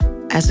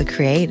As a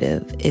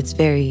creative, it's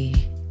very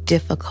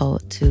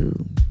difficult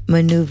to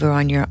maneuver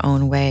on your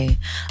own way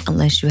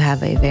unless you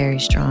have a very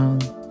strong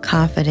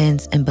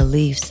confidence and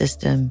belief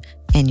system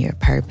in your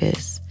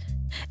purpose.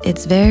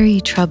 It's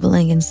very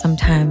troubling and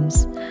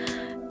sometimes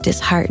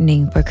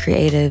disheartening for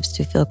creatives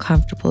to feel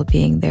comfortable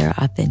being their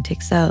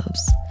authentic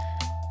selves.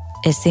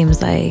 It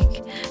seems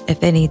like,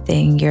 if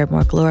anything, you're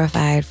more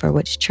glorified for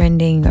what's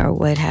trending or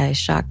what has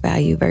shock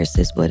value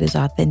versus what is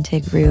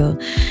authentic, real,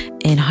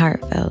 and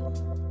heartfelt.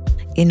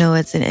 You know,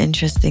 it's an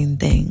interesting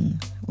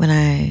thing. When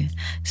I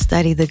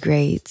study the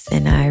greats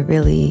and I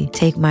really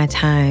take my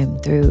time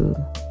through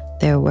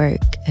their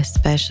work,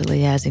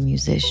 especially as a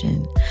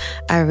musician,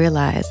 I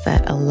realize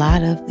that a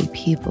lot of the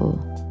people,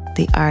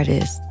 the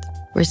artists,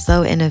 were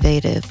so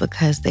innovative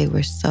because they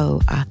were so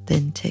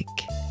authentic.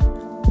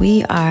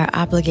 We are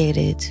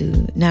obligated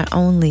to not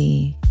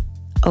only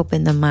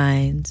open the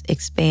minds,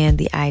 expand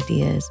the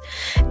ideas,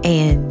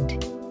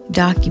 and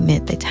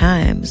document the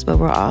times, but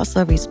we're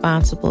also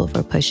responsible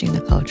for pushing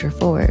the culture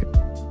forward.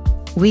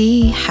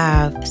 We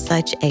have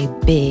such a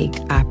big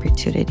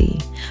opportunity.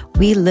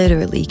 We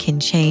literally can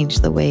change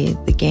the way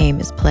the game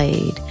is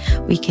played.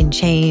 We can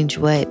change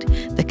what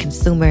the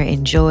consumer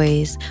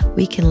enjoys.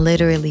 We can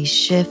literally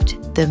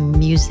shift the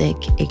music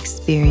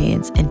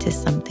experience into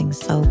something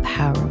so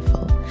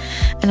powerful.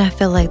 And I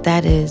feel like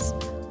that is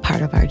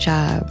part of our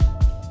job.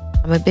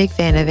 I'm a big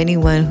fan of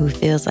anyone who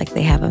feels like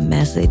they have a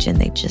message and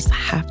they just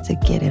have to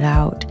get it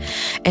out.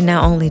 And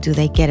not only do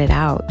they get it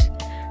out,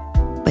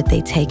 but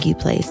they take you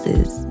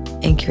places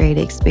and create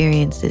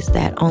experiences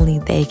that only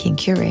they can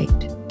curate.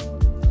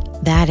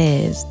 That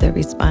is the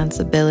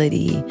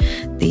responsibility,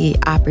 the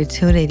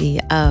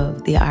opportunity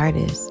of the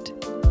artist.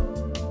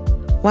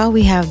 While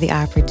we have the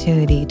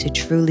opportunity to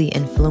truly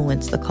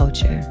influence the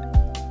culture,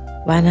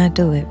 why not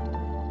do it?